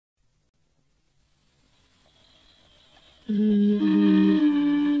A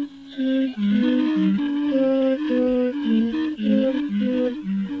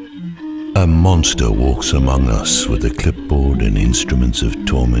monster walks among us with a clipboard and instruments of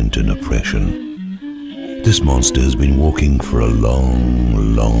torment and oppression. This monster has been walking for a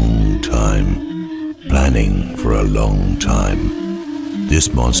long, long time, planning for a long time.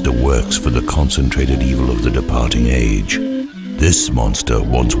 This monster works for the concentrated evil of the departing age. This monster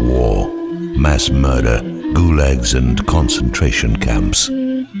wants war, mass murder, gulags and concentration camps.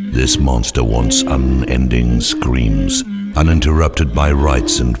 This monster wants unending screams, uninterrupted by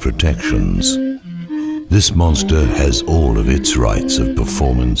rights and protections. This monster has all of its rights of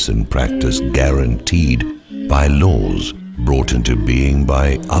performance and practice guaranteed by laws brought into being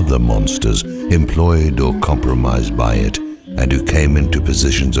by other monsters employed or compromised by it, and who came into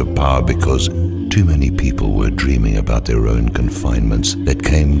positions of power because too many people were dreaming about their own confinements that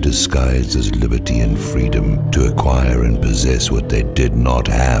came disguised as liberty and freedom to acquire and possess what they did not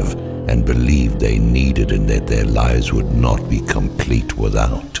have and believed they needed, and that their lives would not be complete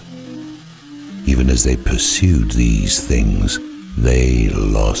without. Even as they pursued these things, they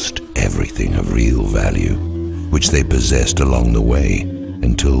lost everything of real value, which they possessed along the way,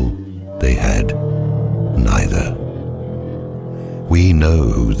 until they had neither. We know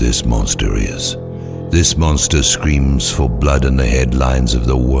who this monster is. This monster screams for blood in the headlines of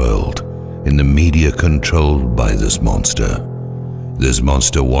the world, in the media controlled by this monster. This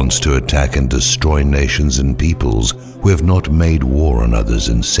monster wants to attack and destroy nations and peoples who have not made war on others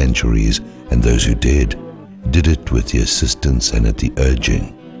in centuries, and those who did it with the assistance and at the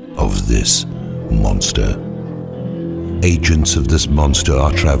urging of this monster. Agents of this monster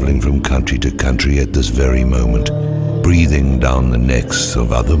are traveling from country to country at this very moment, breathing down the necks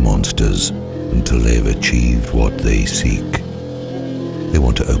of other monsters until they have achieved what they seek. They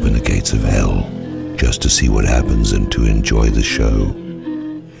want to open the gates of hell just to see what happens and to enjoy the show.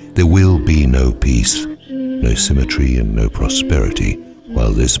 There will be no peace, no symmetry and no prosperity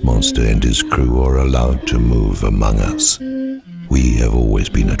while this monster and his crew are allowed to move among us. We have always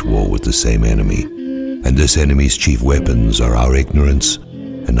been at war with the same enemy, and this enemy's chief weapons are our ignorance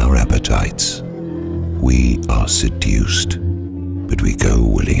and our appetites. We are seduced, but we go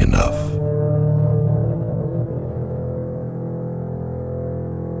willing enough.